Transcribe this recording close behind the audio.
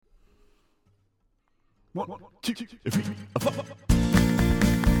One, two, three, four.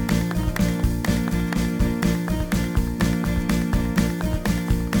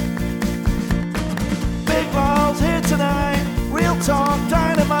 Big Miles here tonight, real talk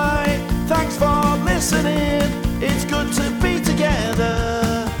dynamite. Thanks for listening, it's good to be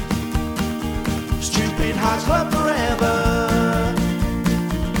together. Stupid Hearts Club forever.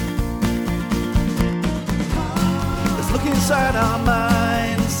 Let's look inside our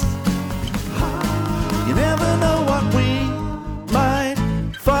minds. You never know what we might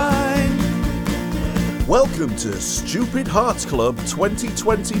find. Welcome to Stupid Hearts Club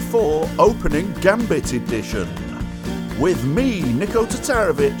 2024 Opening Gambit Edition. With me, Niko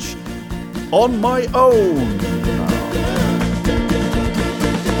Tatarovich, on my own.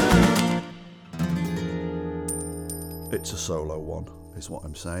 It's a solo one, is what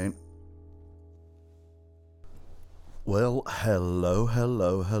I'm saying. Well, hello.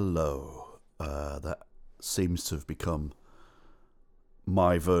 That seems to have become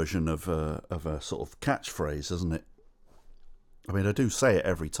my version of a sort of catchphrase, isn't it? I mean, I do say it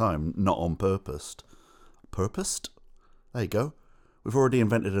every time, not on purpose. Purposed? There you go. We've already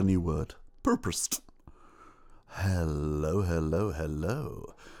invented a new word. Purposed. Hello.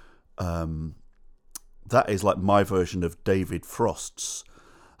 That is like my version of David Frost's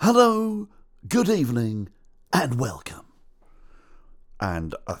hello, good evening, and welcome.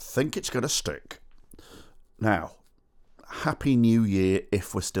 And I think it's going to stick. Now, Happy New Year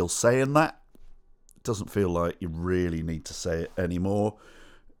if we're still saying that. It doesn't feel like you really need to say it anymore.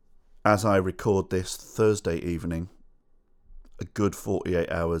 As I record this Thursday evening, a good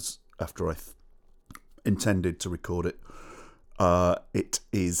 48 hours after I intended to record it, it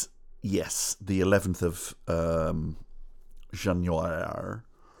is, yes, the 11th of January.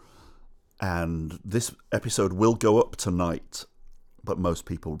 And this episode will go up tonight, but most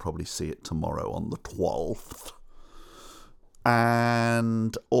people will probably see it tomorrow on the 12th.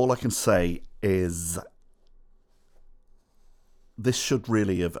 And all I can say is I should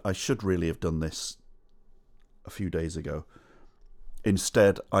really have done this a few days ago.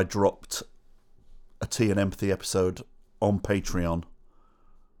 Instead, I dropped a Tea and Empathy episode on Patreon,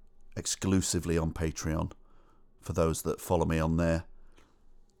 exclusively on Patreon, for those that follow me on there.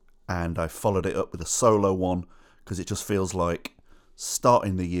 And I followed it up with a solo one, because it just feels like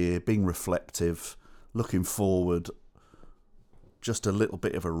starting the year, being reflective, looking forward, just a little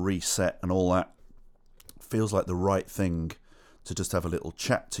bit of a reset and all that. Feels like the right thing to just have a little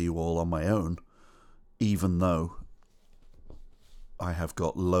chat to you all on my own, even though I have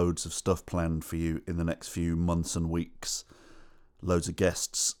got loads of stuff planned for you in the next few months and weeks. Loads of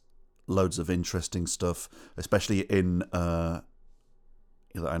guests, loads of interesting stuff, especially in, I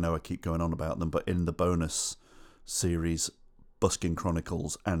know I keep going on about them, but in the bonus series, Busking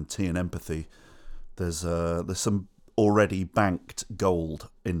Chronicles and Tea and Empathy, there's some already banked gold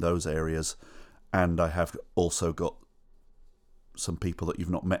in those areas, and I have also got some people that you've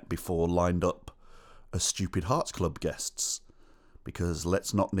not met before lined up as Stupid Hearts Club guests, because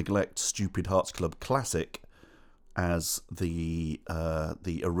let's not neglect Stupid Hearts Club Classic as the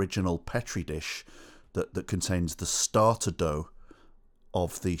original Petri dish that contains the starter dough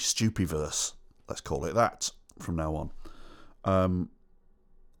of the Stupiverse. Let's call it that from now on.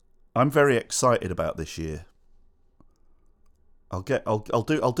 I'm very excited about this year. I'll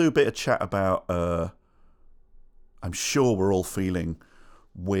do a bit of chat about. I'm sure we're all feeling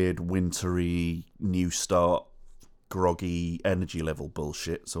weird, wintry, new start, groggy energy level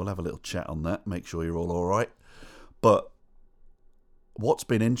bullshit. So we'll have a little chat on that. Make sure you're all right. But what's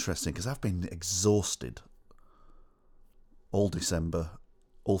been interesting, because I've been exhausted all December,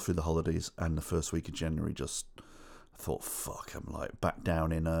 all through the holidays, and the first week of January. Just thought, fuck, I'm like back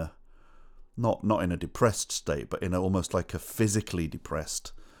down in a not in a depressed state, but in almost like a physically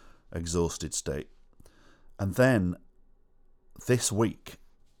depressed, exhausted state. And then this week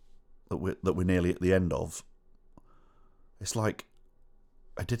that we're nearly at the end of, it's like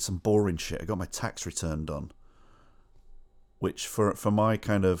I did some boring shit. I got my tax return done, which for my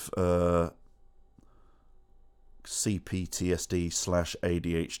kind of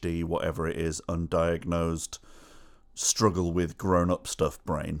CPTSD/ADHD, whatever it is, undiagnosed, struggle with grown-up stuff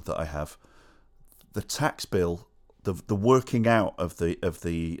brain that I have, the tax bill, the working out of the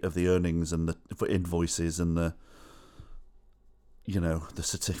earnings and the invoices and the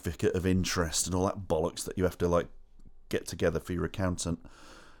certificate of interest and all that bollocks that you have to like get together for your accountant,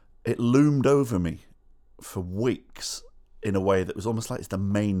 it loomed over me for weeks in a way that was almost like it's the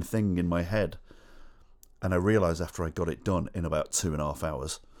main thing in my head. And I realised after I got it done in about 2.5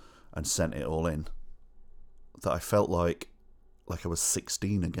 hours and sent it all in, that I felt like I was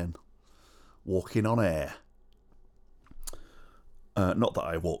 16 again. walking on air. Not that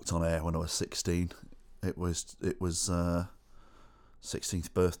I walked on air when I was 16. It was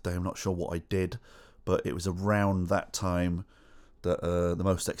 16th birthday. I'm not sure what I did, but it was around that time that the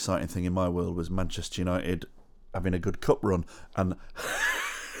most exciting thing in my world was Manchester United having a good cup run, and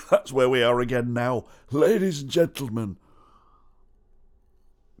that's where we are again now, ladies and gentlemen.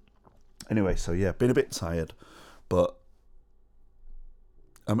 Anyway, so yeah, been a bit tired, but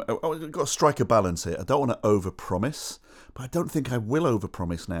I've got to strike a balance here. I don't want to overpromise, but I don't think I will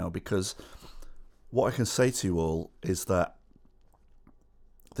overpromise now, because what I can say to you all is that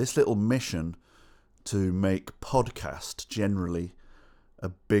this little mission to make podcast generally a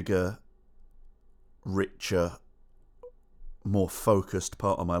bigger, richer, more focused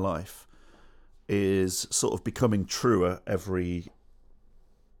part of my life is sort of becoming truer every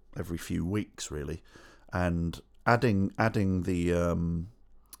few weeks, really, and adding the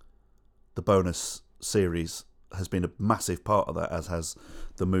bonus series has been a massive part of that, as has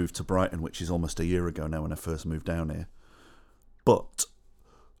the move to Brighton, which is almost a year ago now when I first moved down here. But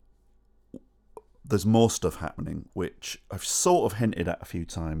there's more stuff happening, which I've sort of hinted at a few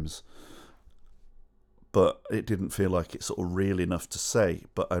times, but it didn't feel like it's sort of real enough to say.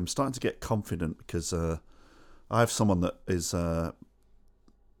 But I'm starting to get confident, because I have someone that is, that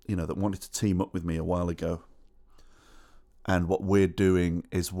wanted to team up with me a while ago. And what we're doing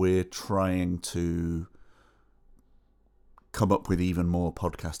is we're trying to come up with even more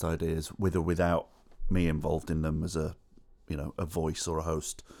podcast ideas, with or without me involved in them as a voice or a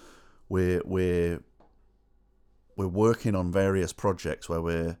host. We're working on various projects where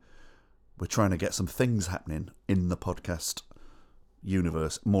we're trying to get some things happening in the podcast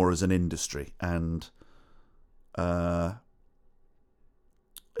universe, more as an industry, and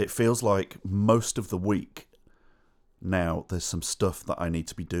it feels like most of the week now there's some stuff that I need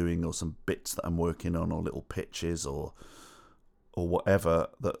to be doing, or some bits that I'm working on, or little pitches or whatever,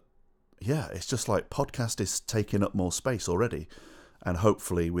 that it's just like podcast is taking up more space already, and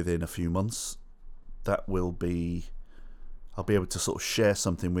hopefully within a few months that will be, I'll be able to sort of share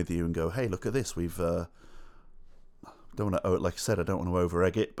something with you and go, hey, look at this, we've don't want to, like I said, I don't want to over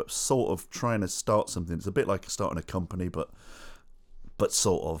egg it, but sort of trying to start something. It's a bit like starting a company, but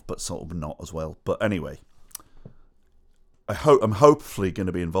sort of not as well. But anyway, I'm hopefully going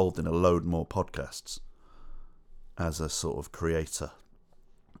to be involved in a load more podcasts as a sort of creator,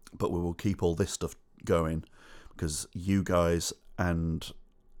 but we will keep all this stuff going, because you guys and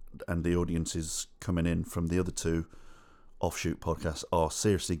the audiences coming in from the other two offshoot podcasts are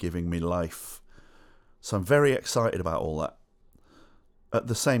seriously giving me life. So I'm very excited about all that. At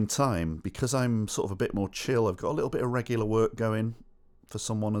the same time, because I'm sort of a bit more chill, I've got a little bit of regular work going for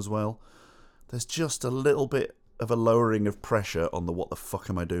someone as well. There's just a little bit of a lowering of pressure on the what the fuck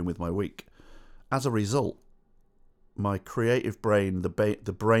am I doing with my week. As a result, my creative brain, the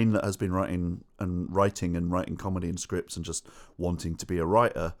brain that has been writing comedy and scripts and just wanting to be a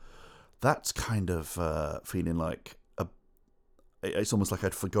writer, that's kind of feeling like it's almost like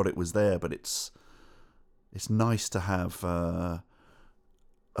I'd forgot it was there. But it's nice to have a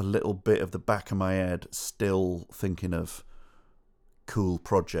little bit of the back of my head still thinking of cool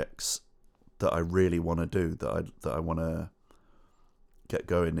projects that I really want to do, that I want to get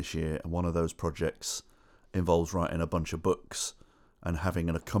going this year. And one of those projects involves writing a bunch of books and having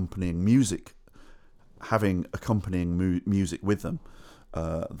accompanying music with them,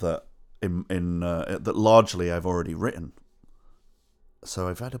 that that largely I've already written. So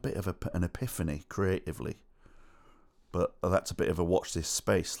I've had a bit of an epiphany creatively, but that's a bit of a watch this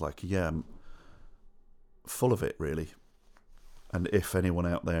space. Like, I'm full of it, really. And if anyone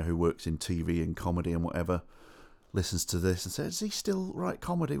out there who works in TV and comedy and whatever listens to this and says, "Does he still write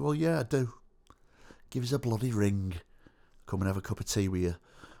comedy?" Well, yeah, I do. Give us a bloody ring. Come and have a cup of tea with you.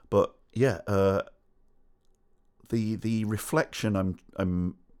 But yeah, the reflection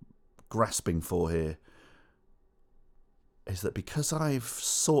I'm grasping for here is that because I've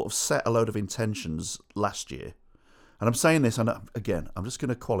sort of set a load of intentions last year, and I'm saying this, and again, I'm just going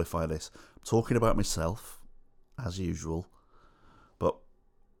to qualify this. I'm talking about myself, as usual, but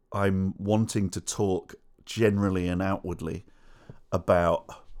I'm wanting to talk generally and outwardly about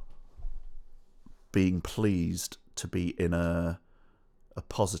being pleased to be in a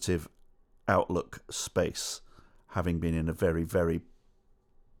positive outlook space, having been in a very, very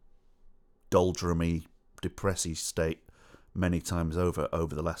doldrummy, depressy state many times over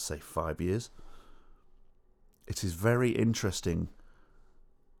the last, say, 5 years. It is very interesting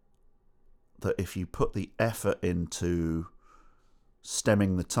that if you put the effort into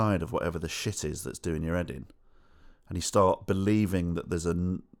stemming the tide of whatever the shit is that's doing your head in, and you start believing that there's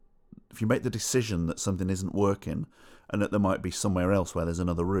if you make the decision that something isn't working and that there might be somewhere else where there's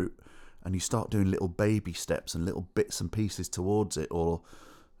another route, and you start doing little baby steps and little bits and pieces towards it, or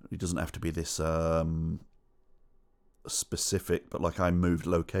it doesn't have to be this specific, but like I moved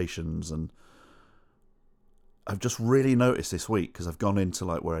locations, and I've just really noticed this week, because I've gone into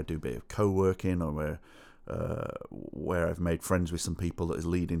like where I do a bit of co-working, or where I've made friends with some people that is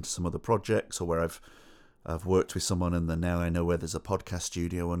leading to some other projects, or where I've worked with someone and then now I know where there's a podcast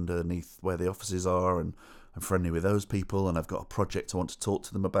studio underneath where the offices are, and I'm friendly with those people, and I've got a project I want to talk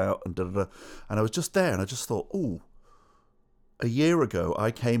to them about, and da-da-da. And I was just there, and I just thought, ooh, a year ago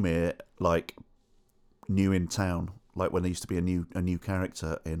I came here like new in town, like when there used to be a new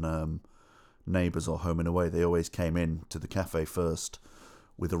character in Neighbours or Home and Away. They always came in to the cafe first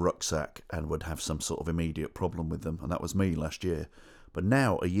with a rucksack and would have some sort of immediate problem with them, and that was me last year. But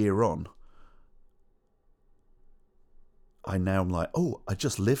now, a year on, I now am like, oh, I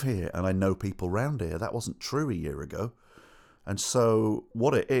just live here and I know people round here. That wasn't true a year ago. And so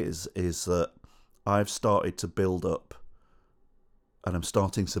what it is that I've started to build up, and I'm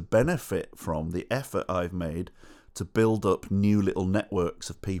starting to benefit from the effort I've made to build up new little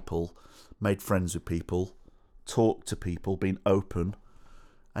networks of people, made friends with people, talked to people, been open.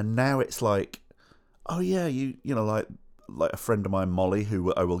 And now it's like, oh yeah, you know, like a friend of mine, Molly,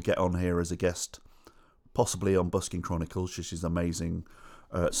 who I will get on here as a guest, possibly on Busking Chronicles. She's an amazing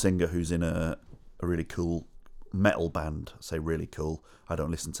singer who's in a really cool metal band. I say really cool. I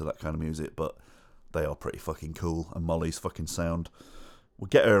don't listen to that kind of music, but they are pretty fucking cool. And Molly's fucking sound. We'll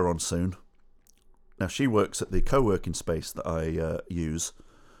get her on soon. Now, she works at the co-working space that I use.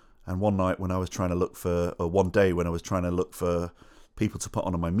 And one day when I was trying to look for people to put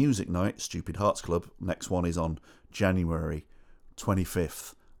on my music night, Stupid Hearts Club, next one is on January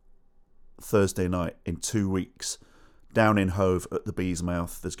 25th. Thursday night in 2 weeks, down in Hove at the Bee's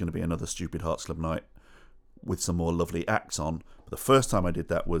Mouth. There's going to be another Stupid Hearts Club night with some more lovely acts on. But the first time I did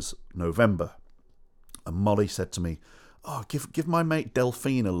that was November, and Molly said to me, "Oh, give my mate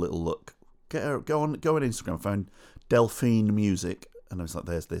Delphine a little look. Get her, go on Instagram, find Delphine Music." And I was like,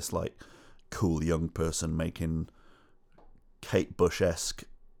 "There's this like cool young person making Kate Bush-esque,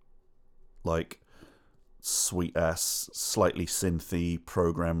 like sweet ass, slightly synthy,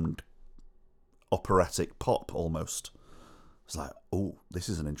 programmed." Operatic pop almost. I was like, oh, this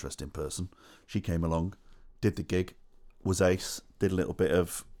is an interesting person. She came along, did the gig, was ace, did a little bit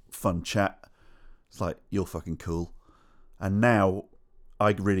of fun chat. It's like, you're fucking cool. And now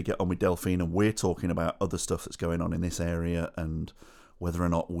I really get on with Delphine, and we're talking about other stuff that's going on in this area and whether or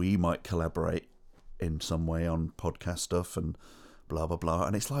not we might collaborate in some way on podcast stuff and blah blah blah.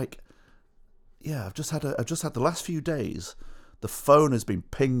 And it's like, yeah, I've just had the last few days, the phone has been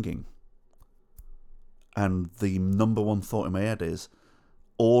pinging. And the number one thought in my head is,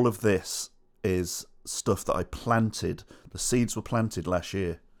 all of this is stuff that I planted. The seeds were planted last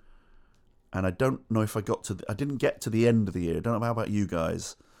year. And I don't know if I didn't get to the end of the year. I don't know how about you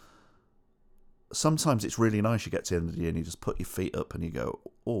guys. Sometimes it's really nice you get to the end of the year and you just put your feet up and you go,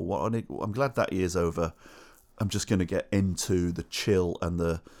 oh, I'm glad that year's over. I'm just going to get into the chill and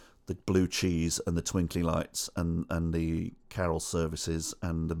the blue cheese and the twinkly lights and the carol services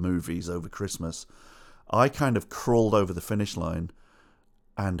and the movies over Christmas. I kind of crawled over the finish line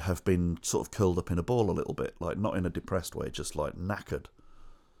and have been sort of curled up in a ball a little bit, like not in a depressed way, just like knackered.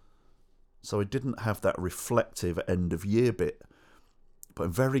 So I didn't have that reflective end of year bit, but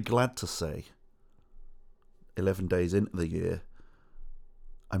I'm very glad to say 11 days into the year,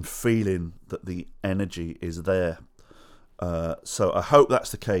 I'm feeling that the energy is there. So I hope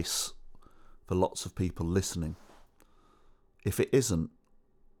that's the case for lots of people listening. If it isn't,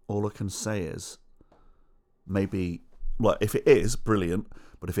 all I can say is, maybe, well, if it is, brilliant,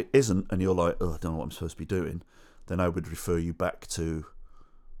 but if it isn't, and you're like, oh, I don't know what I'm supposed to be doing, then I would refer you back to,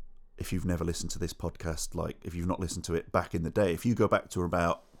 if you've never listened to this podcast, like, if you've not listened to it back in the day, if you go back to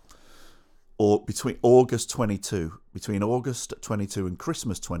about, or between August 22 and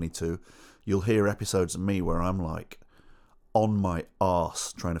Christmas 22, you'll hear episodes of me where I'm like, on my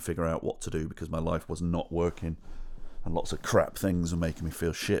arse, trying to figure out what to do, because my life was not working, and lots of crap things were making me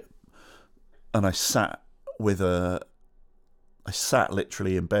feel shit. And I sat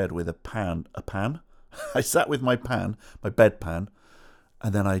literally in bed with a pan. I sat with my bedpan,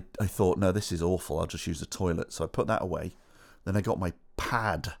 and then I thought, no, this is awful, I'll just use the toilet. So I put that away. Then I got my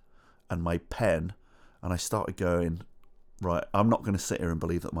pad and my pen, and I started going, right, I'm not going to sit here and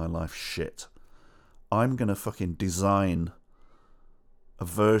believe that my life's shit. I'm going to fucking design a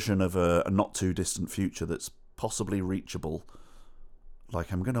version of a not too distant future that's possibly reachable.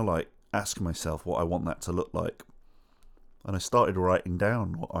 Like, I'm going to ask myself what I want that to look like. And I started writing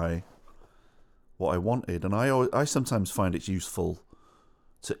down what I what I wanted. And I sometimes find it's useful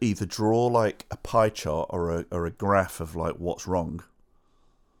to either draw like a pie chart or a graph of like what's wrong,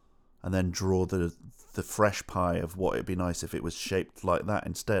 and then draw the fresh pie of what it'd be nice if it was shaped like that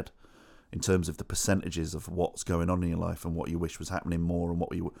instead, in terms of the percentages of what's going on in your life and what you wish was happening more and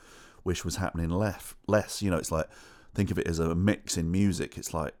what you wish was happening less. You know, it's like, think of it as a mix in music.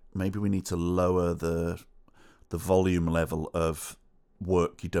 It's like, maybe we need to lower the volume level of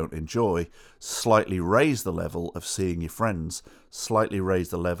work you don't enjoy, slightly raise the level of seeing your friends, slightly raise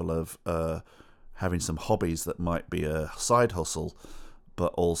the level of having some hobbies that might be a side hustle,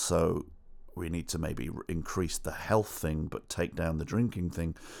 but also we need to maybe increase the health thing but take down the drinking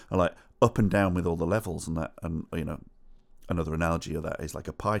thing, and like up and down with all the levels. And that, and you know, another analogy of that is like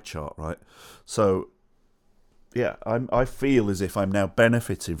a pie chart, right? So yeah, I feel as if I'm now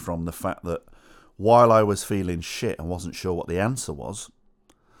benefiting from the fact that while I was feeling shit and wasn't sure what the answer was,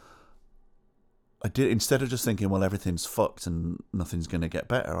 I did, instead of just thinking, well, everything's fucked and nothing's going to get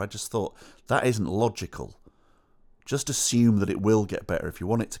better, I just thought, that isn't logical. Just assume that it will get better if you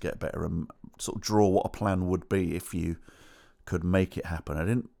want it to get better, and sort of draw what a plan would be if you could make it happen.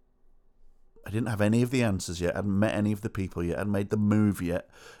 I didn't have any of the answers yet. I hadn't met any of the people yet. I hadn't made the move yet.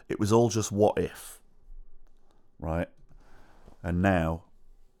 It was all just what if, right? And now,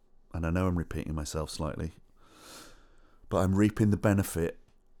 and I know I'm repeating myself slightly, but I'm reaping the benefit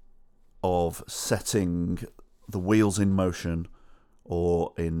of setting the wheels in motion,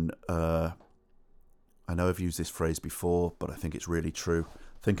 or in, I know I've used this phrase before, but I think it's really true.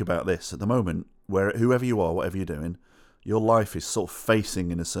 Think about this. At the moment, whoever you are, whatever you're doing, your life is sort of facing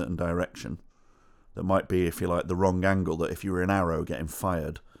in a certain direction. That might be, if you like, the wrong angle, that if you were an arrow getting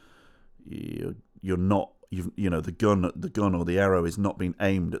fired, you're not, you know, the gun or the arrow is not being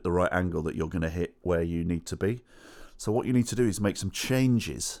aimed at the right angle that you're going to hit where you need to be. So what you need to do is make some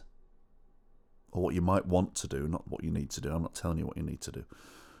changes, or what you might want to do, not what you need to do. I'm not telling you what you need to do.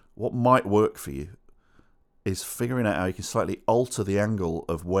 What might work for you is figuring out how you can slightly alter the angle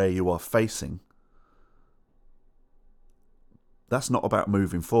of where you are facing. That's not about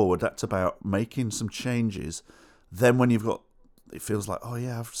moving forward. That's about making some changes. Then when you've got, it feels like, oh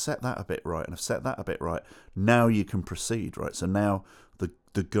yeah, I've set that a bit right and I've set that a bit right. Now you can proceed, right? So now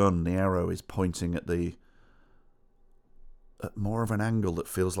the gun, the arrow is pointing at at more of an angle that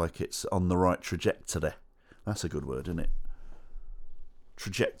feels like it's on the right trajectory. That's a good word, isn't it?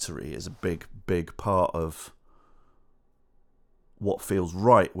 Trajectory is a big, big part of what feels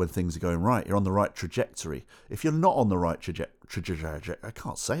right when things are going right. You're on the right trajectory. If you're not on the right trajectory, I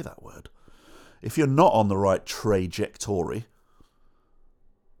can't say that word. If you're not on the right trajectory,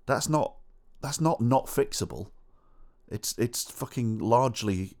 that's not fixable. It's fucking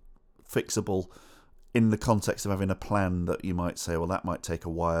largely fixable in the context of having a plan that you might say, well, that might take a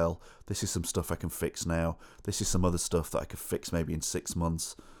while. This is some stuff I can fix now. This is some other stuff that I could fix maybe in 6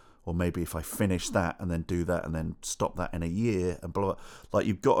 months. Or maybe if I finish that and then do that and then stop that in a year and blah, blah. Like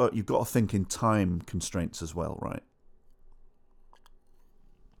you've got to think in time constraints as well, right?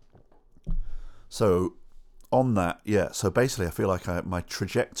 So on that, yeah. So basically, I feel like my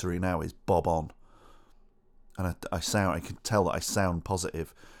trajectory now is bob on, and I can tell that I sound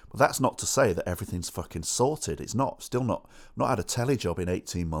positive. But that's not to say that everything's fucking sorted. It's not. Still not. I've not had a telly job in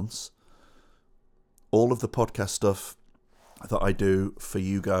 18 months. All of the podcast stuff that I do for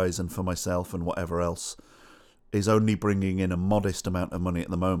you guys and for myself and whatever else is only bringing in a modest amount of money at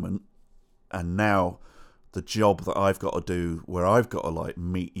the moment. And now the job that I've got to do, where I've got to like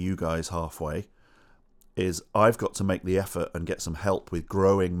meet you guys halfway, is I've got to make the effort and get some help with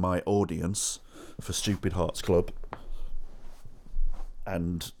growing my audience for Stupid Hearts Club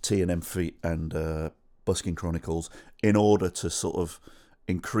and T&M Feet and Busking Chronicles, in order to sort of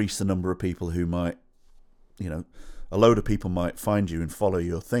increase the number of people who might, you know, a load of people might find you and follow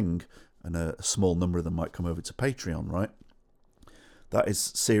your thing, and a small number of them might come over to Patreon, right? That is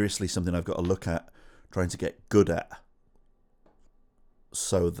seriously something I've got to look at, trying to get good at,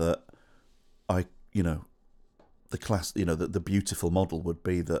 so that I, you know, the beautiful model would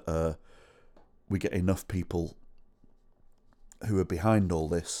be that we get enough people who are behind all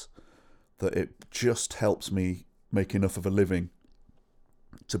this that it just helps me make enough of a living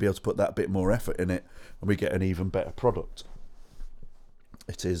to be able to put that bit more effort in it, and we get an even better product.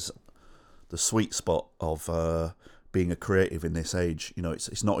 It is the sweet spot of being a creative in this age. You know,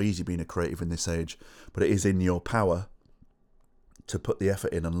 it's not easy being a creative in this age, but it is in your power to put the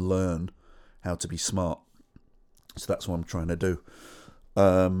effort in and learn how to be smart. So that's what I'm trying to do.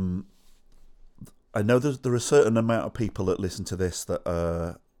 I know there are a certain amount of people that listen to this that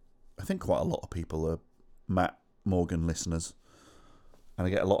I think quite a lot of people are Matt Morgan listeners. And I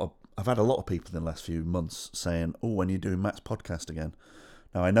get a lot of I've had a lot of people in the last few months saying, "Oh, when are you doing Matt's podcast again?"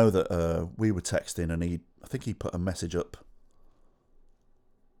 Now I know that we were texting, and I think he put a message up,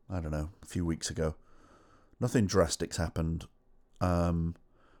 I don't know, a few weeks ago. Nothing drastic's happened.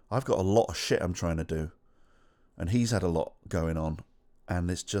 I've got a lot of shit I'm trying to do, and he's had a lot going on, and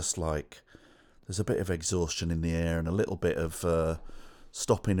it's just like there's a bit of exhaustion in the air and a little bit of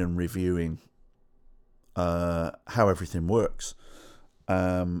stopping and reviewing how everything works.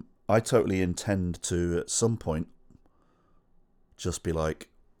 I totally intend to, at some point, just be like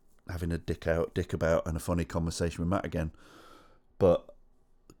having a dick about and a funny conversation with Matt again. But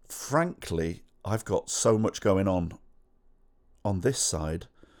frankly, I've got so much going on this side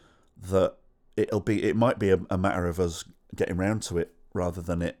that it might be a matter of us getting round to it rather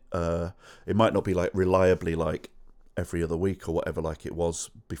than it might not be like reliably like every other week or whatever like it was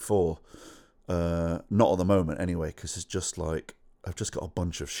before. Not at the moment anyway, because it's just like I've just got a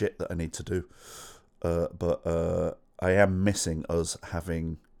bunch of shit that I need to do. But I am missing us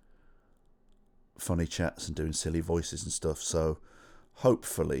having funny chats and doing silly voices and stuff. So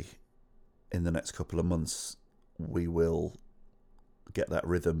hopefully in the next couple of months we will get that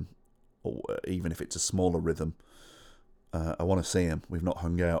rhythm, or even if it's a smaller rhythm. I want to see him. We've not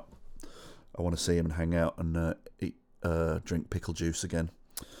hung out. I want to see him and hang out and drink pickle juice again.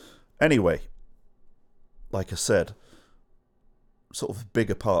 Anyway, like I said, sort of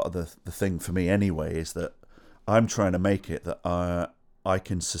bigger part of the thing for me anyway is that I'm trying to make it that I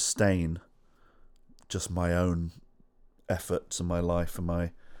can sustain just my own efforts and my life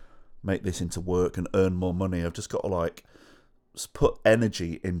and make this into work and earn more money. I've just got to like put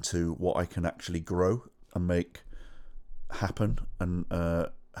energy into what I can actually grow and make happen and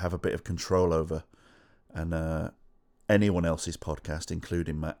have a bit of control over. And anyone else's podcast,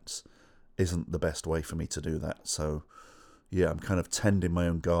 including Matt's, isn't the best way for me to do that. So yeah, I'm kind of tending my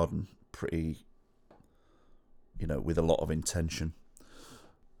own garden pretty, with a lot of intention.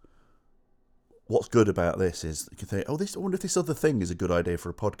 What's good about this is you can think, I wonder if this other thing is a good idea for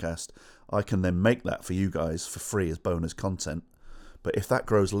a podcast. I can then make that for you guys for free as bonus content. But if that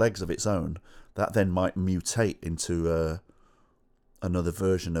grows legs of its own, that then might mutate into another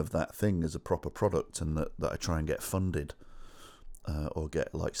version of that thing as a proper product, and that I try and get funded or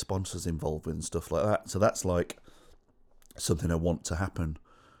get like sponsors involved with and stuff like that. So that's like something I want to happen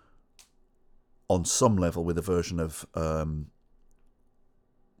on some level with a version of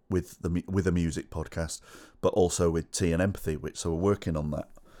with a music podcast, but also with Tea and Empathy, so we're working on that.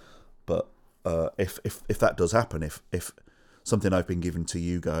 But if that does happen, if something I've been given to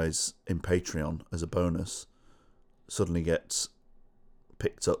you guys in Patreon as a bonus suddenly gets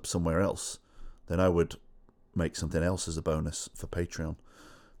picked up somewhere else, then I would make something else as a bonus for Patreon.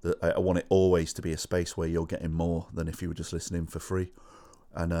 I want it always to be a space where you're getting more than if you were just listening for free.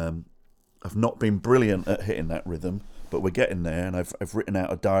 And I've not been brilliant at hitting that rhythm, but we're getting there. And I've written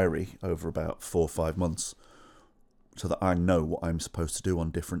out a diary over about 4 or 5 months so that I know what I'm supposed to do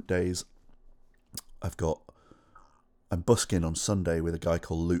on different days. I'm busking on Sunday with a guy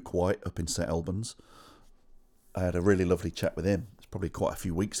called Luke White up in St Albans. I had a really lovely chat with him. It's probably quite a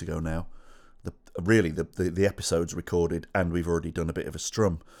few weeks ago now. The episode's recorded and we've already done a bit of a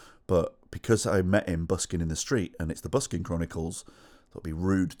strum. But because I met him busking in the street and it's the Busking Chronicles, it'll be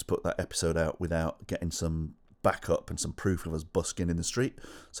rude to put that episode out without getting some backup and some proof of us busking in the street.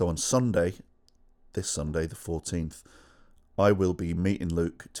 So on Sunday, this Sunday, the 14th, I will be meeting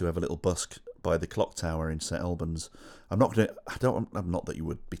Luke to have a little busk by the clock tower in St Albans. I'm not that you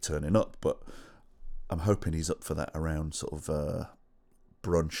would be turning up, but I'm hoping he's up for that around sort of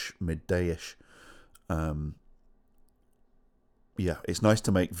brunch, midday-ish. Yeah, it's nice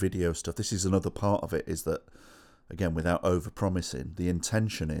to make video stuff. This is another part of it, is that, again, without over-promising, the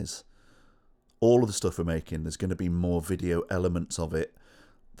intention is all of the stuff we're making, there's going to be more video elements of it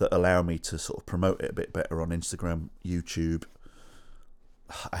that allow me to sort of promote it a bit better on Instagram, YouTube.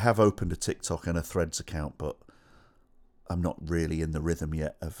 I have opened a TikTok and a Threads account, but I'm not really in the rhythm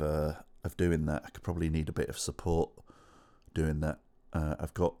yet of doing that. I could probably need a bit of support doing that.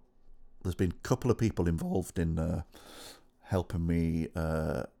 There's been a couple of people involved in helping me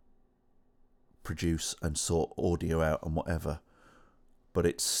produce and sort audio out and whatever, but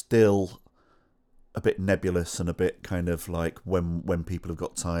it's still a bit nebulous and a bit kind of like when people have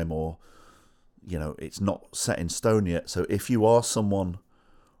got time, or it's not set in stone yet. So if you are someone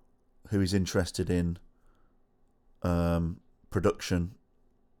who is interested in production,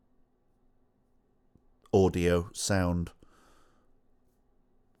 audio, sound,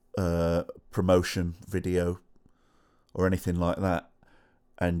 promotion, video, or anything like that,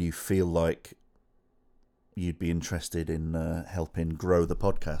 and you feel like you'd be interested in helping grow the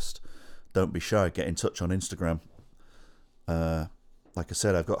podcast, don't be shy. Get in touch on Instagram. Like I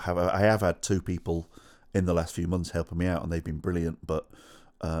said, I have had 2 people in the last few months helping me out, and they've been brilliant. But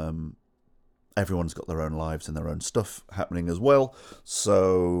everyone's got their own lives and their own stuff happening as well.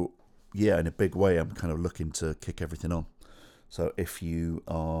 So yeah, in a big way, I'm kind of looking to kick everything on. So if you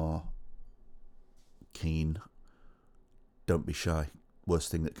are keen, don't be shy.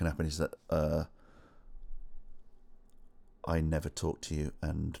 Worst thing that can happen is that I never talk to you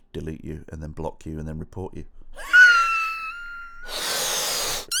and delete you and then block you and then report you.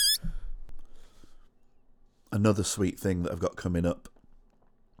 Another sweet thing that I've got coming up,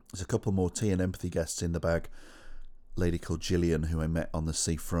 there's a couple more Tea and Empathy guests in the bag. A lady called Gillian, who I met on the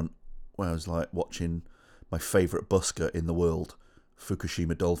seafront, where I was like watching my favourite busker in the world,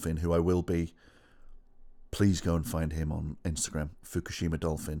 Fukushima Dolphin, who I will be. Please go and find him on Instagram, Fukushima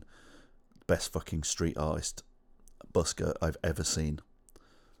Dolphin. Best fucking street artist busker I've ever seen.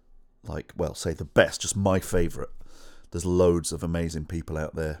 Like, well, say the best, just my favourite. There's loads of amazing people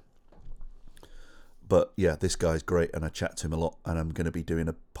out there. But yeah, this guy's great, and I chat to him a lot, and I'm going to be doing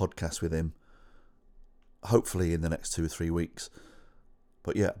a podcast with him hopefully in the next 2 or 3 weeks.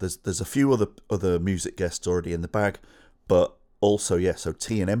 But yeah, there's a few other music guests already in the bag, but also, yeah, so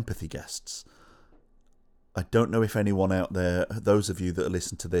Tea and Empathy guests. I don't know if anyone out there, those of you that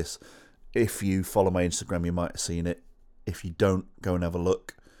listen to this, if you follow my Instagram, you might have seen it. If you don't, go and have a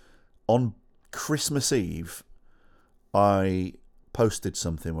look. On Christmas Eve, I posted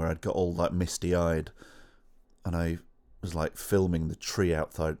something where I'd got all like misty-eyed, and I was like filming the tree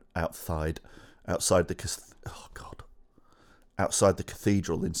outside the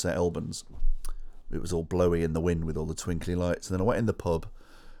cathedral in St Albans. It was all blowy in the wind with all the twinkly lights. And then I went in the pub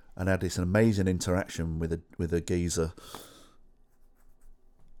and had this amazing interaction with a geezer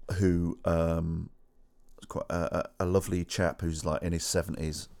who was quite a lovely chap who's like in his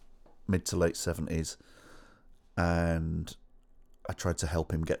 70s, mid to late 70s, and I tried to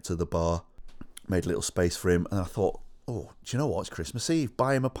help him get to the bar, made a little space for him, and I thought, oh, do you know what? It's Christmas Eve.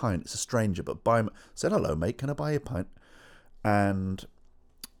 Buy him a pint. It's a stranger, but buy him. Said, hello, mate. Can I buy you a pint? And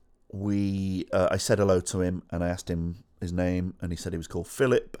I said hello to him, and I asked him his name, and he said he was called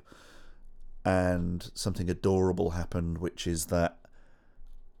Philip. And something adorable happened, which is that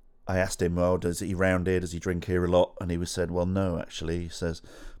I asked him, well, does he round here? Does he drink here a lot? And he said, well, no, actually. He says,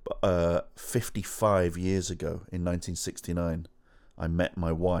 but 55 years ago, in 1969, I met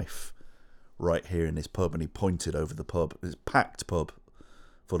my wife right here in this pub, and he pointed over the pub. It was a packed pub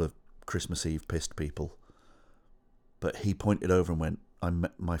full of Christmas Eve pissed people. But he pointed over and went,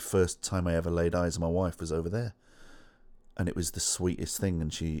 my first time I ever laid eyes on my wife was over there. And it was the sweetest thing,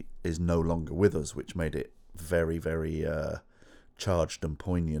 and she is no longer with us, which made it very, very charged and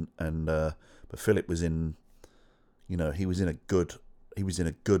poignant. And but Philip was in, he was in a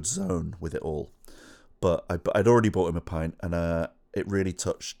good zone with it all. But I'd already bought him a pint, and it really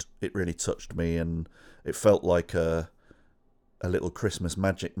touched me, and it felt like a little Christmas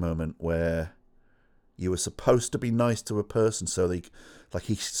magic moment where you were supposed to be nice to a person so he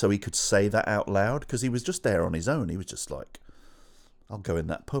could say that out loud, because he was just there on his own. He was just like, I'll go in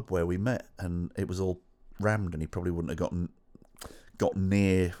that pub where we met, and it was all rammed, and he probably wouldn't have got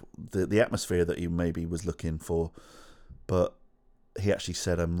near the atmosphere that he maybe was looking for. But he actually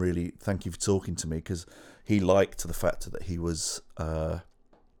said, thank you for talking to me, because he liked the fact that he was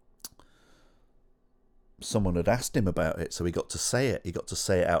someone had asked him about it, so he got to say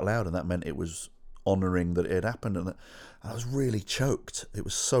it out loud, and that meant it was honouring that it had happened. And I was really choked. It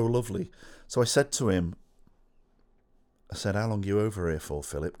was so lovely. So I said to him, how long are you over here for,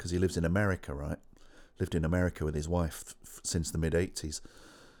 Philip? Because he lives in America, right? Lived in America with his wife since the mid-80s.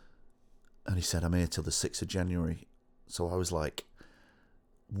 And he said, I'm here till the 6th of January. So I was like,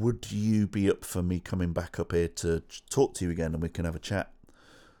 would you be up for me coming back up here to talk to you again, and we can have a chat?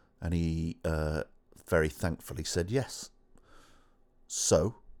 And he very thankfully said yes.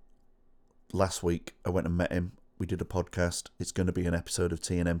 So last week I went and met him. We did a podcast. It's going to be an episode of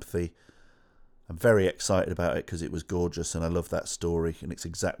Tea and Empathy. I'm very excited about it because it was gorgeous, and I love that story, and it's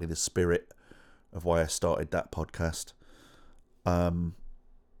exactly the spirit of why I started that podcast. One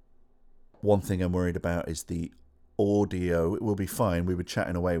thing I'm worried about is the audio. It will be fine. We were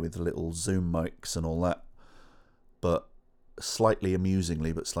chatting away with little Zoom mics and all that, but slightly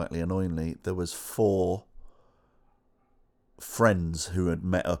amusingly but slightly annoyingly, there was 4 friends who had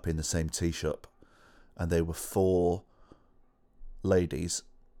met up in the same tea shop, and they were 4 ladies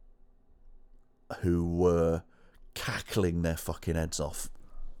who were cackling their fucking heads off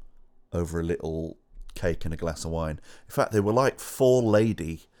over a little cake and a glass of wine. In fact, they were like 4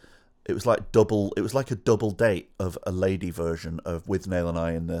 lady It was like double. It was like a double date of a lady version of With Nail and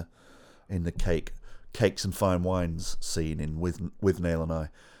I in the cakes and fine wines scene in with Nail and I.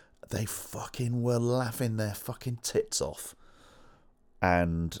 They fucking were laughing their fucking tits off,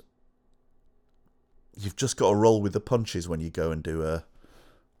 and you've just got to roll with the punches when you go and do a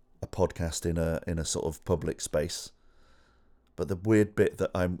podcast in a sort of public space. But the weird bit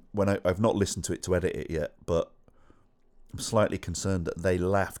that I've not listened to it to edit it yet, but I'm slightly concerned that they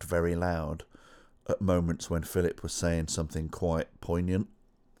laughed very loud at moments when Philip was saying something quite poignant.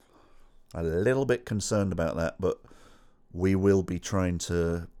 A little bit concerned about that, but we will be trying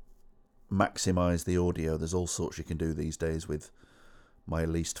to maximise the audio. There's all sorts you can do these days with my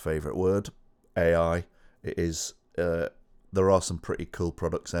least favourite word, AI. It is. There are some pretty cool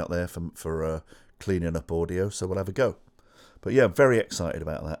products out there for cleaning up audio, so we'll have a go. But yeah, I'm very excited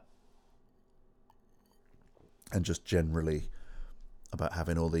about that. And just generally about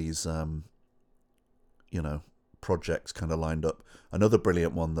having all these, projects kind of lined up. Another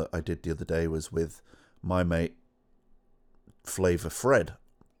brilliant one that I did the other day was with my mate, Flavor Fred,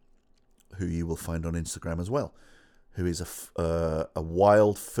 who you will find on Instagram as well, who is a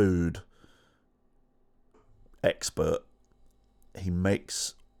wild food expert. He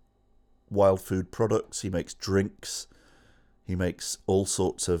makes wild food products, he makes drinks, he makes all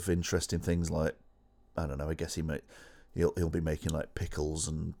sorts of interesting things like, I don't know, I guess he'll be making like pickles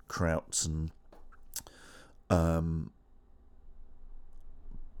and krauts and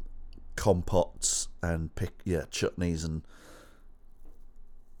compotes and chutneys and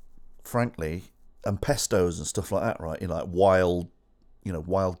frankly and pestos and stuff like that, right? Like wild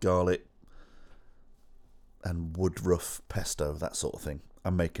garlic and woodruff pesto, that sort of thing.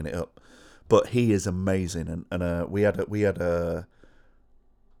 I'm making it up, but he is amazing. And we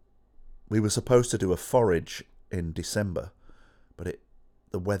were supposed to do a forage in December, but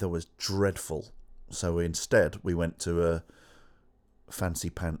the weather was dreadful. So instead, we went to a fancy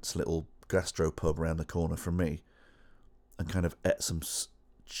pants little gastro pub around the corner from me, and kind of ate some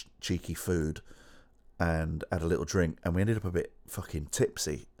cheeky food and had a little drink, and we ended up a bit fucking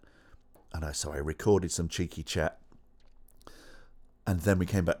tipsy. And so I recorded some cheeky chat, and then we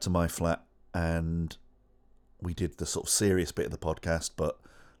came back to my flat and we did the sort of serious bit of the podcast, but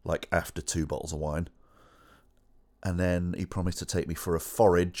like after 2 bottles of wine. And then he promised to take me for a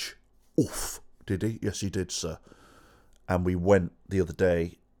forage. Oof, did he? Yes, he did, sir. And we went the other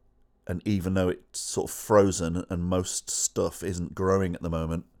day, and even though it's sort of frozen and most stuff isn't growing at the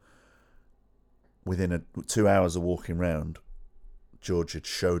moment, within 2 hours of walking round, George had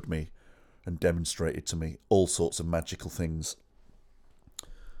showed me and demonstrated to me all sorts of magical things.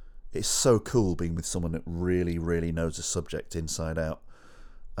 It's so cool being with someone that really, really knows the subject inside out,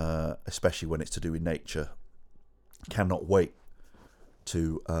 especially when it's to do with nature. Cannot wait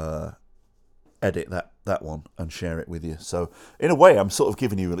to edit that one and share it with you. So in a way, I'm sort of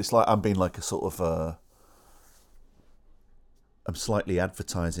giving you, it's like I'm being like a sort of, I'm slightly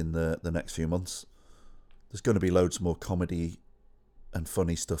advertising the next few months. There's going to be loads more comedy and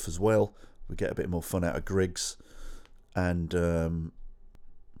funny stuff as well. We get a bit more fun out of Griggs, and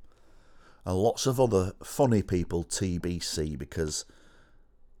lots of other funny people TBC, because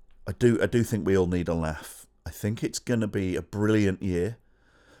I do think we all need a laugh. I think it's going to be a brilliant year.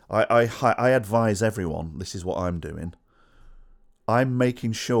 I advise everyone, this is what I'm doing. I'm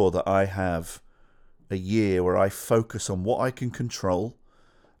making sure that I have a year where I focus on what I can control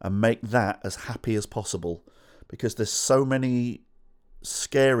and make that as happy as possible, because there's so many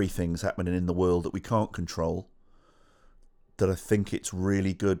scary things happening in the world that we can't control, that I think it's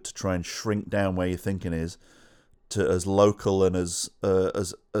really good to try and shrink down where your thinking is to as local and as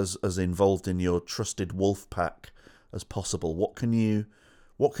involved in your trusted wolf pack as possible. What can you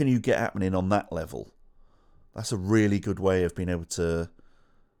get happening on that level? That's a really good way of being able to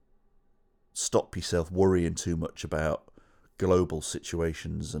stop yourself worrying too much about global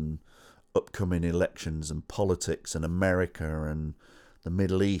situations and upcoming elections and politics and America and the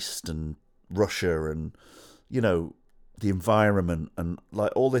Middle East and Russia and, the environment and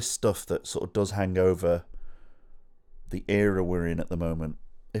like all this stuff that sort of does hang over the era we're in at the moment.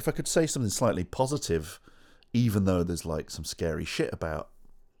 If I could say something slightly positive, even though there's like some scary shit about,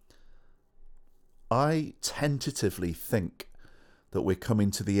 I tentatively think that we're coming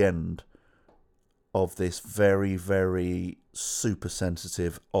to the end of this very, very super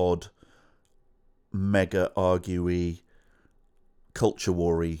sensitive, odd, mega argue-y, culture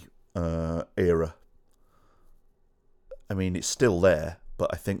war-y era. I mean, it's still there, but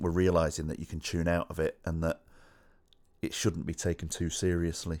I think we're realising that you can tune out of it and that it shouldn't be taken too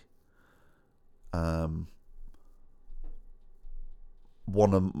seriously.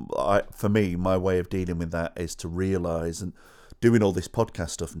 for me, my way of dealing with that is to realise, and doing all this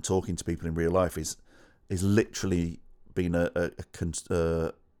podcast stuff and talking to people in real life is literally been a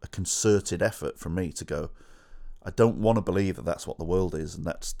concerted effort from me to go, I don't want to believe that that's what the world is, and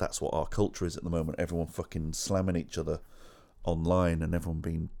that's what our culture is at the moment. Everyone fucking slamming each other online and everyone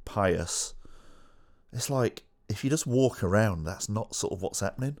being pious. It's like, if you just walk around, that's not sort of what's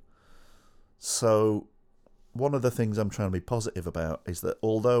happening. So one of the things I'm trying to be positive about is that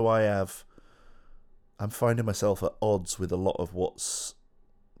although I'm finding myself at odds with a lot of what's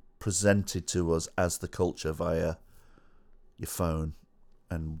presented to us as the culture via your phone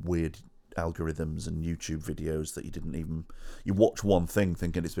and weird algorithms and YouTube videos that you watch one thing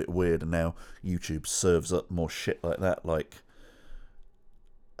thinking it's a bit weird, and now YouTube serves up more shit like that. Like,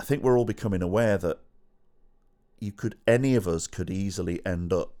 I think we're all becoming aware that any of us could easily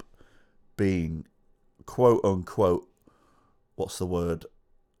end up being, quote unquote, what's the word?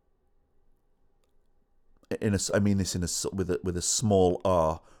 I mean this with a small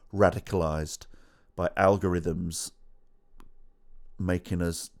r, radicalized by algorithms making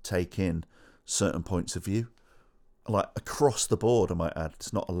us take in certain points of view, like across the board. I might add,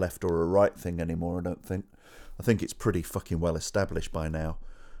 it's not a left or a right thing anymore. I don't think. I think it's pretty fucking well established by now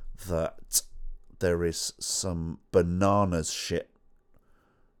that there is some bananas shit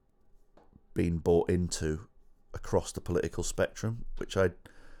being bought into across the political spectrum, which I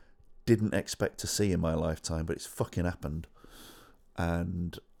didn't expect to see in my lifetime, but it's fucking happened,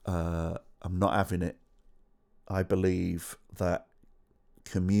 and I'm not having it. I believe that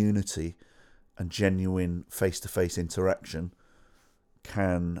community and genuine face-to-face interaction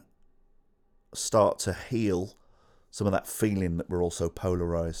can start to heal some of that feeling that we're all so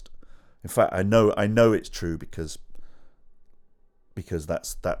polarized. In fact, I know it's true because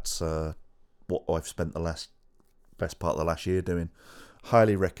that's what I've spent the best part of the last year doing.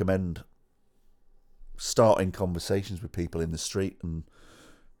 Highly recommend starting conversations with people in the street and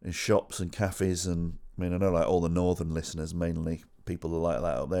in shops and cafes. And I mean, I know like all the northern listeners, mainly people are like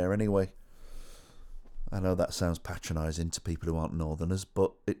that up there anyway. I know that sounds patronising to people who aren't northerners,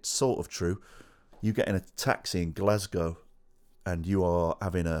 but it's sort of true. You get in a taxi in Glasgow and you are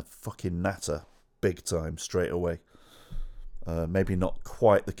having a fucking natter big time straight away. Maybe not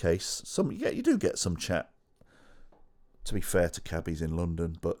quite the case. You do get some chat, to be fair to cabbies in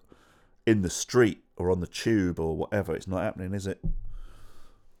London, but in the street or on the tube or whatever, it's not happening, is it?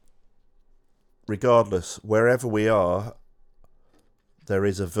 Regardless, wherever we are, there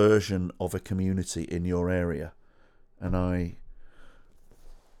is a version of a community in your area, and I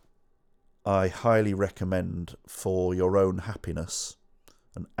highly recommend, for your own happiness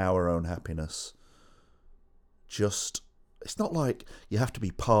and our own happiness, it's not like you have to be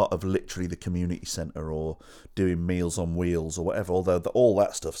part of literally the community centre or doing Meals on Wheels or whatever, although all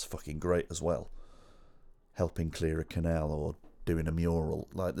that stuff's fucking great as well. Helping clear a canal or doing a mural.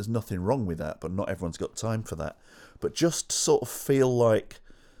 Like, there's nothing wrong with that, but not everyone's got time for that. But just sort of feel like,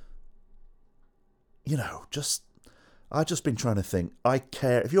 I've just been trying to think, I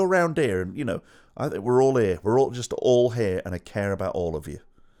care. If you're around here, and, I think we're all here. We're all here, and I care about all of you.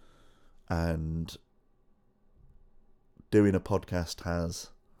 And doing a podcast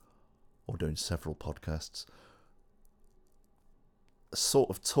or doing several podcasts, sort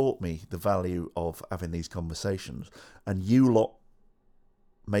of taught me the value of having these conversations, and you lot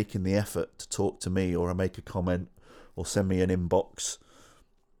making the effort to talk to me or make a comment or send me an inbox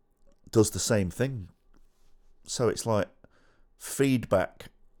does the same thing. So it's like feedback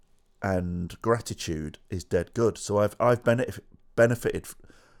and gratitude is dead good. So I've benefited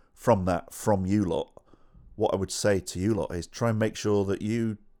from that from you lot. What I would say to you lot is try and make sure that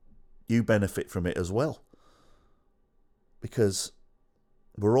you benefit from it as well, because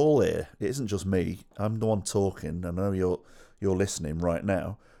we're all here. It isn't just me. I'm the one talking. I know you're listening right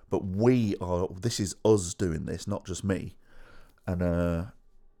now, but we are. This is us doing this, not just me. And I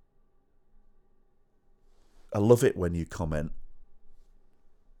love it when you comment.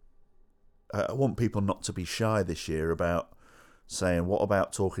 I want people not to be shy this year about saying, what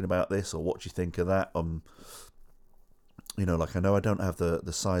about talking about this, or what do you think of that? Like, I know I don't have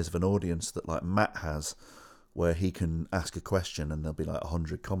the size of an audience that like Matt has, where he can ask a question and there'll be like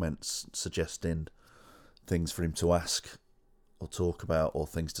 100 comments suggesting things for him to ask or talk about, or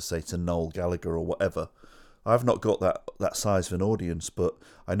things to say to Noel Gallagher or whatever. I've not got that size of an audience, but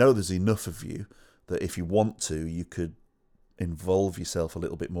I know there's enough of you that if you want to, you could involve yourself a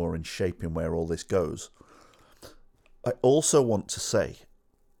little bit more in shaping where all this goes. I also want to say,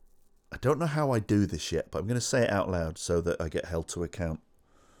 I don't know how I do this yet, but I'm going to say it out loud so that I get held to account.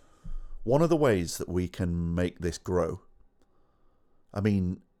 One of the ways that we can make this grow I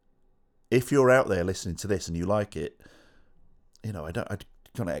mean, if you're out there listening to this and you like it, you know, I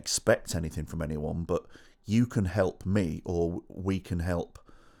don't expect anything from anyone, but you can help me, or we can help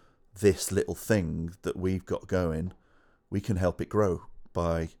this little thing that we've got going. We can help it grow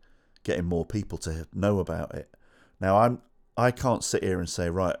by getting more people to know about it. Now, I can't sit here and say,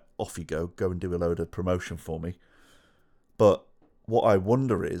 right, off you go and do a load of promotion for me. But what I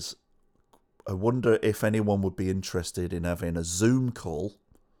wonder is, I wonder if anyone would be interested in having a Zoom call.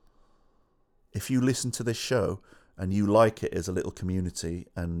 If you listen to this show and you like it as a little community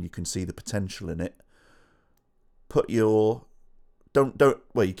and you can see the potential in it, put your...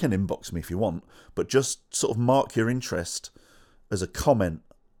 Well, you can inbox me if you want, but just sort of mark your interest as a comment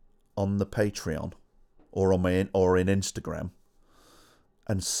on the Patreon or on in Instagram,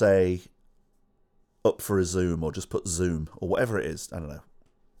 and say up for a Zoom, or just put Zoom or whatever it is. I don't know.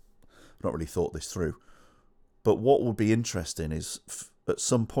 I've not really thought this through. But what would be interesting is at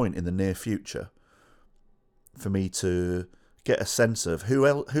some point in the near future for me to get a sense of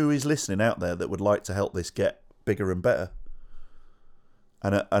who is listening out there that would like to help this get bigger and better.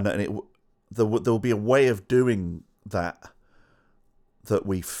 And there will be a way of doing that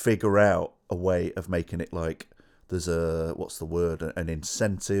we figure out a way of making it like there's an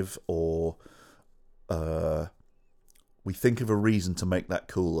incentive, or we think of a reason to make that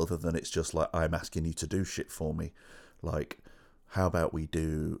cool other than it's just like, I'm asking you to do shit for me. Like, how about we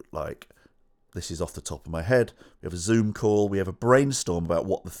do, like, this is off the top of my head, we have a Zoom call, we have a brainstorm about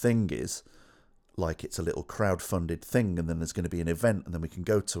what the thing is, like it's a little crowd-funded thing, and then there's going to be an event, and then we can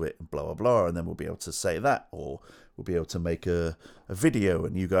go to it, and blah, blah, blah, and then we'll be able to say that, or we'll be able to make a video,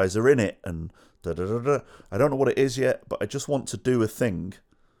 and you guys are in it, and da-da-da-da. I don't know what it is yet, but I just want to do a thing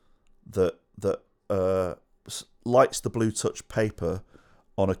that lights the Blue Touch paper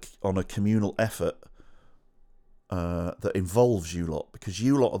on a communal effort that involves you lot, because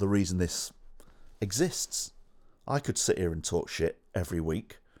you lot are the reason this exists. I could sit here and talk shit every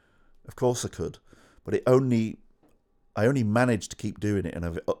week. Of course I could, but I only managed to keep doing it and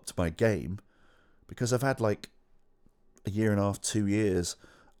have it up to my game because I've had like a year and a half, 2 years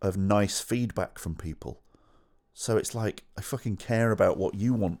of nice feedback from people. So it's like, I fucking care about what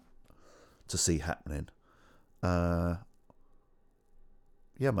you want to see happening. Yeah,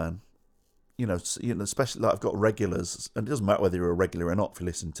 man. You know, especially like I've got regulars, and it doesn't matter whether you're a regular or not if you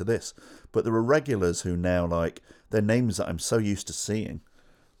listen to this, but there are regulars who now, like, they're names that I'm so used to seeing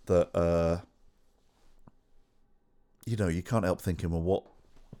that, you know, you can't help thinking, well,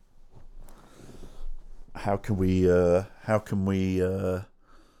 how can we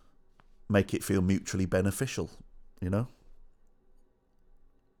make it feel mutually beneficial, you know?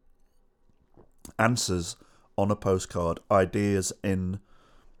 Answers on a postcard, ideas in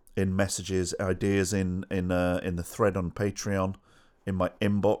messages, ideas in the thread on Patreon, in my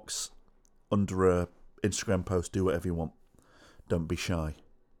inbox, under a Instagram post. Do whatever you want. Don't be shy,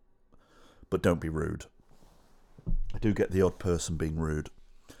 but don't be rude. I do get the odd person being rude,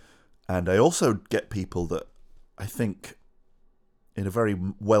 and I also get people that I think, in a very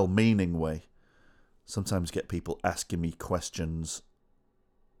well-meaning way, sometimes get people asking me questions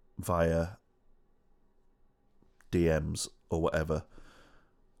via DMs or whatever,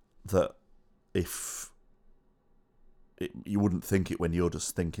 that you wouldn't think it when you're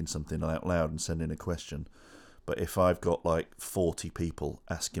just thinking something out loud and sending a question. But if I've got like 40 people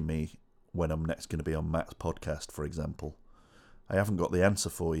asking me when I'm next going to be on Matt's podcast, for example, I haven't got the answer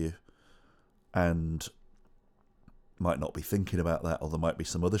for you, and might not be thinking about that, or there might be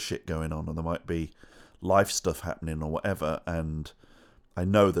some other shit going on, or there might be life stuff happening or whatever, and I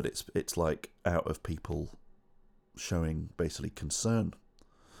know that it's like out of people showing basically concern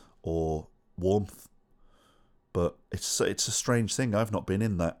or warmth, but it's a strange thing. I've not been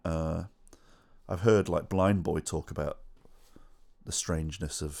in that. I've heard like Blind Boy talk about the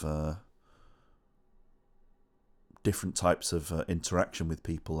strangeness of different types of interaction with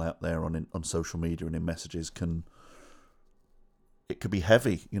people out there on social media and in messages. It could be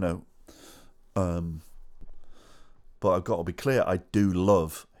heavy, you know. But I've got to be clear, I do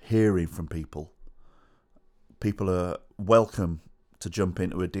love hearing from people. People are welcome to jump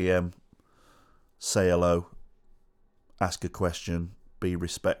into a DM, say hello, ask a question, be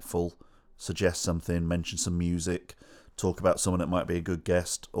respectful, suggest something, mention some music, talk about someone that might be a good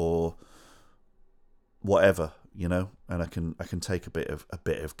guest or whatever, you know. And I can take a bit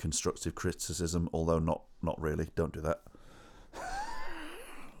of constructive criticism, although not really. Don't do that.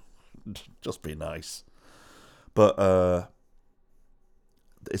 Just be nice. But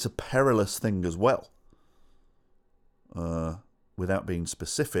it's a perilous thing as well. Without being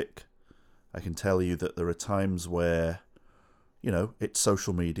specific, I can tell you that there are times where it's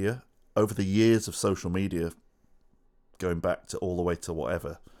social media. Over the years of social media, going back to all the way to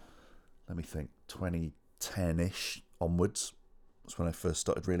whatever, let me think, 2010-ish onwards, that's when I first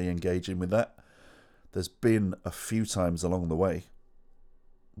started really engaging with that. There's been a few times along the way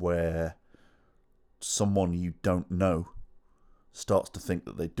where someone you don't know starts to think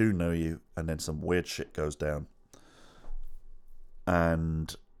that they do know you, and then some weird shit goes down.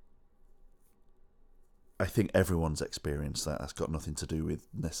 And I think everyone's experienced that. That's got nothing to do with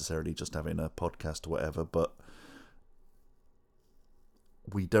necessarily just having a podcast or whatever, but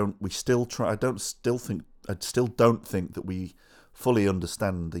I still don't think that we fully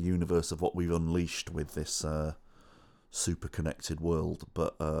understand the universe of what we've unleashed with this super connected world.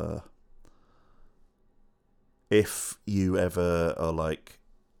 But if you ever are like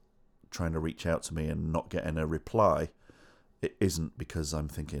trying to reach out to me and not getting a reply, it isn't because I'm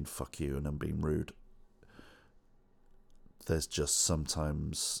thinking fuck you and I'm being rude. There's just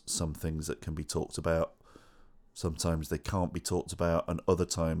sometimes some things that can be talked about, sometimes they can't be talked about, and other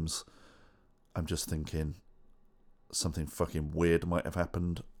times I'm just thinking something fucking weird might have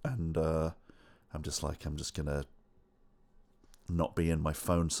happened, and I'm just gonna not be in my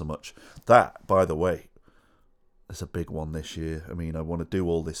phone so much. That, by the way, is a big one this year. I mean, I want to do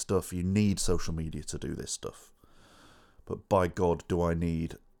all this stuff. You need social media to do this stuff. But by God, do I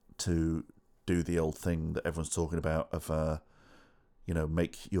need to do the old thing that everyone's talking about of,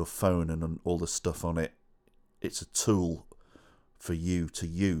 make your phone and all the stuff on it. It's a tool for you to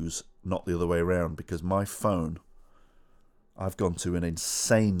use, not the other way around. Because my phone, I've gone to an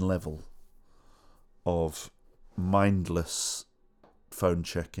insane level of mindless phone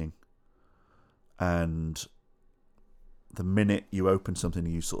checking. And the minute you open something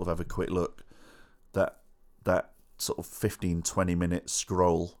and you sort of have a quick look, that sort of 15-20 minute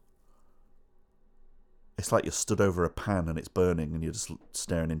scroll, it's like you're stood over a pan and it's burning and you're just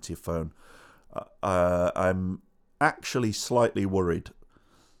staring into your phone. I'm actually slightly worried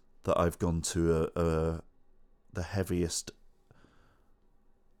that I've gone to the heaviest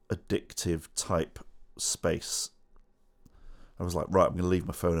addictive type space. I was like, right, I'm going to leave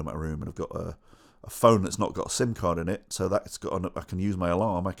my phone in my room, and I've got a phone that's not got a SIM card in it, so that's got I can use my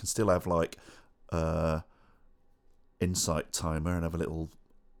alarm. I can still have like insight timer and have a little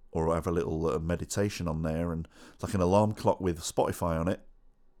meditation on there, and like an alarm clock with Spotify on it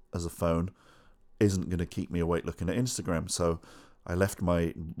as a phone isn't going to keep me awake looking at Instagram. So I left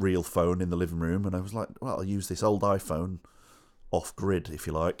my real phone in the living room, and I was like, well, I'll use this old iPhone off grid, if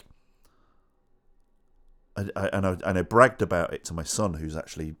you like. And I bragged about it to my son, who's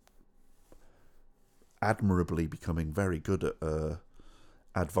actually admirably becoming very good at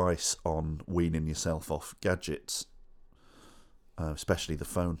advice on weaning yourself off gadgets, especially the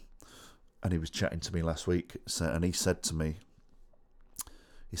phone. And he was chatting to me last week, and he said to me,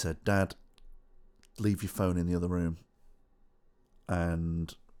 he said, Dad, leave your phone in the other room.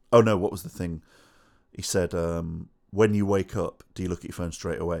 And, oh no, what was the thing? He said, when you wake up, do you look at your phone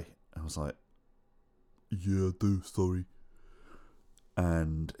straight away? I was like, yeah, I do, sorry.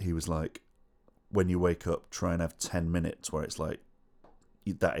 And he was like, when you wake up, try and have 10 minutes where it's like,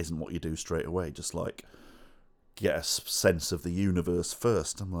 that isn't what you do straight away. Just like, get a sense of the universe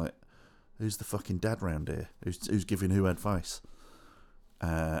first. I'm like, who's the fucking dad round here? Who's giving who advice?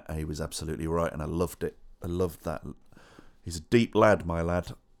 And he was absolutely right, and I loved it. I loved that. He's a deep lad, my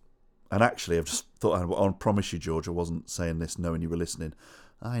lad. And actually, I've just thought, I promise you, George, I wasn't saying this knowing you were listening.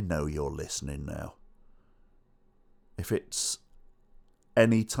 I know you're listening now. If it's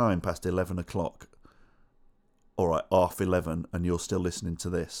any time past 11 o'clock, all right, 11:30, and you're still listening to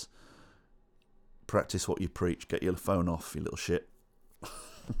this, practice what you preach. Get your phone off, you little shit. I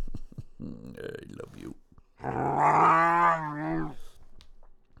love you. I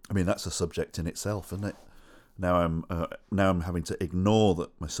mean, that's a subject in itself, isn't it? Now I'm having to ignore that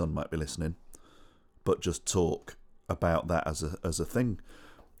my son might be listening, but just talk about that as a thing.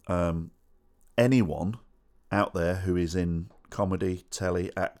 Anyone out there who is in comedy,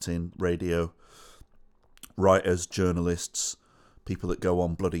 telly, acting, radio, writers, journalists, people that go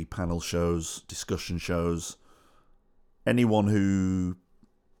on bloody panel shows, discussion shows, anyone who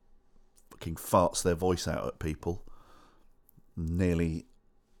fucking farts their voice out at people, nearly,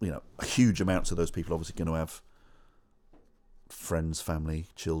 huge amounts of those people obviously going to have friends, family,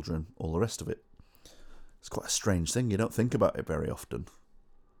 children, all the rest of it. It's quite a strange thing. You don't think about it very often.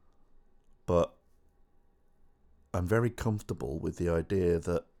 But I'm very comfortable with the idea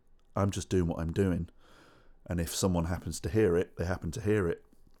that I'm just doing what I'm doing. And if someone happens to hear it, they happen to hear it.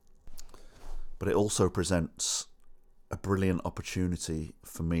 But it also presents a brilliant opportunity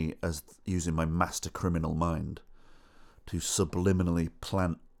for me as using my master criminal mind to subliminally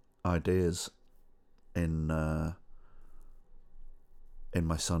plant ideas in my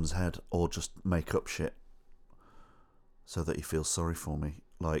son's head, or just make up shit so that he feels sorry for me.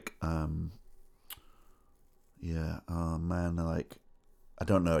 Like, yeah, oh man, like, I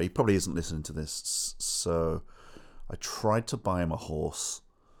don't know. He probably isn't listening to this, so I tried to buy him a horse.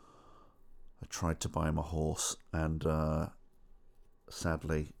 And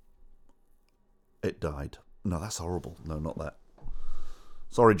sadly, it died. No, that's horrible. No, not that.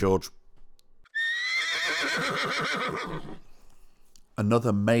 Sorry, George.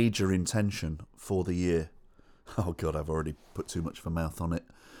 Another major intention for the year. Oh God, I've already put too much of a mouth on it.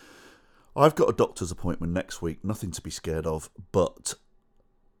 I've got a doctor's appointment next week. Nothing to be scared of, but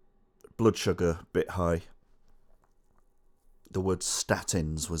blood sugar a bit high. The word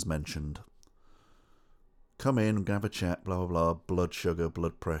statins was mentioned. Come in and have a chat, blah, blah, blah. Blood sugar,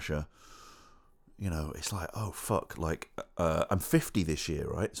 blood pressure. You know, it's like, oh, fuck. Like, I'm 50 this year,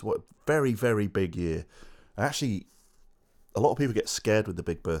 right? It's what very, very big year. Actually, a lot of people get scared with the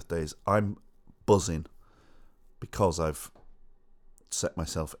big birthdays. I'm buzzing because I've set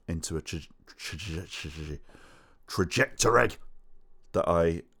myself into a trajectory that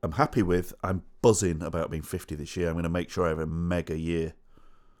I am happy with. I'm buzzing about being 50 this year. I'm going to make sure I have a mega year.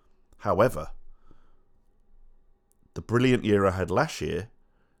 However, the brilliant year I had last year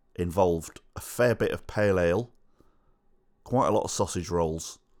involved a fair bit of pale ale, quite a lot of sausage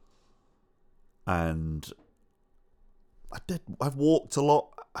rolls, and I've walked a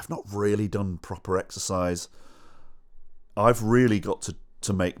lot. I've not really done proper exercise. I've really got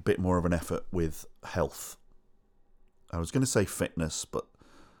to make a bit more of an effort with health. I was going to say fitness, but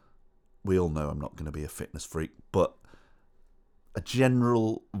we all know I'm not going to be a fitness freak. But a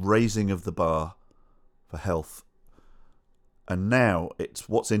general raising of the bar for health. And now it's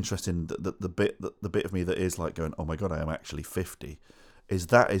what's interesting, the bit of me that is like going, oh my God, I am actually 50, is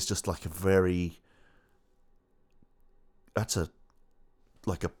just like that's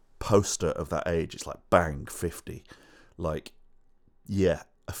like a poster of that age. It's like bang, 50. Like, yeah,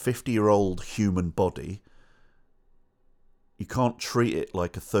 a 50-year-old human body, you can't treat it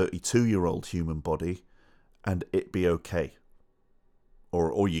like a 32-year-old human body and it be okay.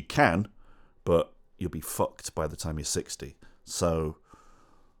 Or you can, but you'll be fucked by the time you're 60. So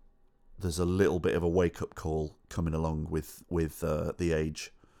there's a little bit of a wake-up call coming along with the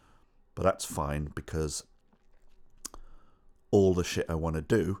age. But that's fine, because all the shit I want to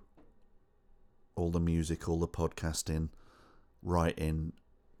do, all the music, all the podcasting, writing,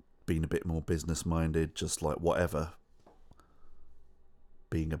 being a bit more business-minded, just like whatever,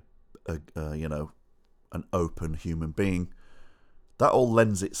 being a you know, an open human being, that all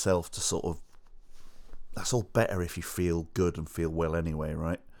lends itself to sort of, that's all better if you feel good and feel well anyway,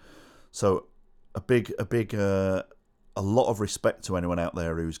 right? So a lot of respect to anyone out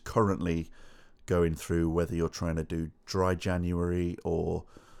there who's currently going through, whether you're trying to do dry January or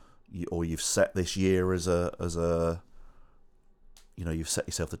you've set this year as a you know, you've set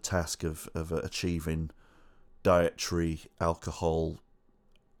yourself the task of achieving dietary, alcohol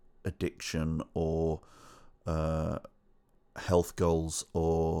addiction, or health goals,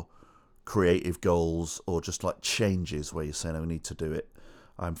 or creative goals, or just like changes where you're saying, I need to do it.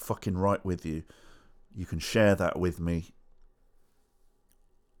 I'm fucking right with you. You can share that with me.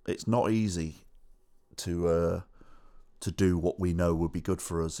 It's not easy to do what we know would be good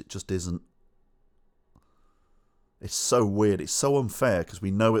for us. It just isn't. It's so weird. It's so unfair, because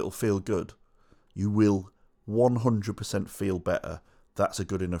we know it'll feel good. You will 100% feel better. That's a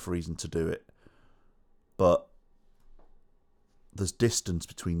good enough reason to do it. But there's distance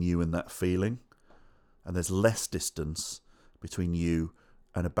between you and that feeling, and there's less distance between you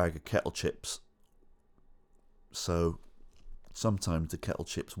and a bag of kettle chips. So sometimes the kettle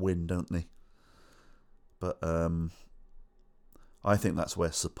chips win, don't they? But I think that's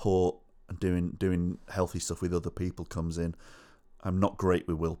where support and doing healthy stuff with other people comes in. I'm not great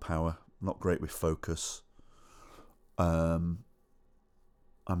with willpower, not great with focus. I'm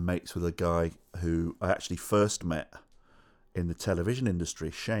mates with a guy who I actually first met in the television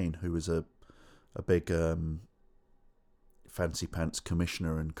industry, Shane, who was a big fancy pants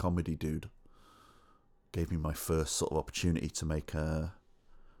commissioner and comedy dude. Gave me my first sort of opportunity to make a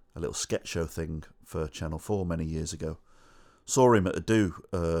little sketch show thing for Channel 4 many years ago. Saw him at a do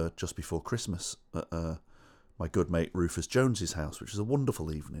just before Christmas at my good mate Rufus Jones's house, which was a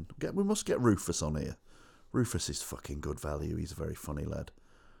wonderful evening. We must get Rufus on here. Rufus is fucking good value. He's a very funny lad.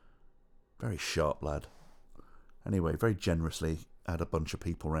 Very sharp lad. Anyway, very generously had a bunch of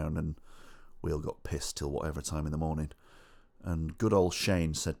people round, and we all got pissed till whatever time in the morning. And good old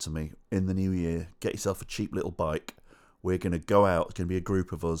Shane said to me, in the new year, get yourself a cheap little bike. we're going to go out. It's going to be a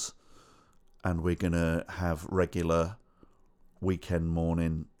group of us, and we're going to have regular weekend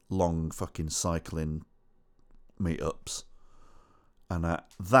morning long fucking cycling meetups. And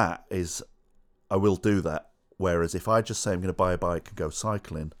that is, I will do that. Whereas if I just say I'm going to buy a bike and go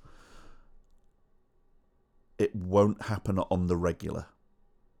cycling, it won't happen on the regular.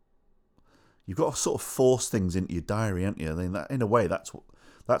 You've got to sort of force things into your diary, haven't you? I mean, in a way, that's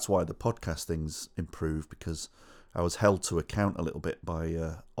why the podcast thing's improved, because I was held to account a little bit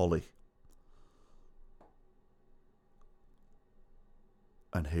by Ollie.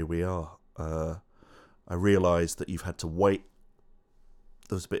 And here we are. I realised that you've had to wait.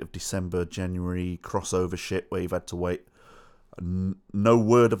 There was a bit of December, January crossover shit where you've had to wait. No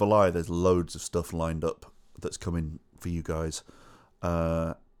word of a lie, there's loads of stuff lined up that's coming for you guys.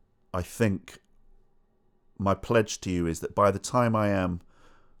 I think my pledge to you is that by the time I am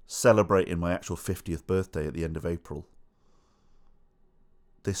celebrating my actual 50th birthday at the end of April,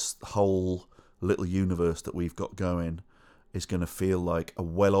 this whole little universe that we've got going is going to feel like a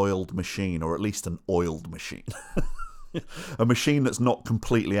well-oiled machine, or at least an oiled machine. A machine that's not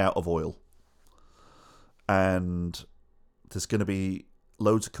completely out of oil. And there's going to be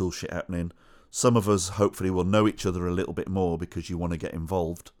loads of cool shit happening. Some of us hopefully will know each other a little bit more because you want to get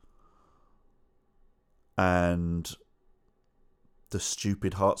involved. And the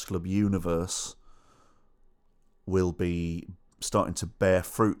stupid Hearts Club universe will be starting to bear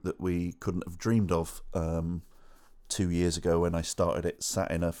fruit that we couldn't have dreamed of 2 years ago when I started it, sat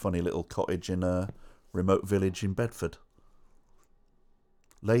in a funny little cottage in a remote village in Bedford.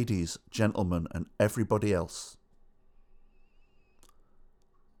 Ladies, gentlemen, and everybody else,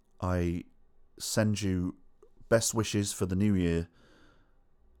 I send you best wishes for the new year.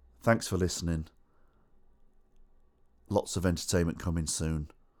 Thanks for listening. Lots of entertainment coming soon.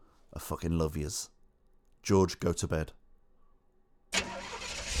 I fucking love yous. George, go to bed.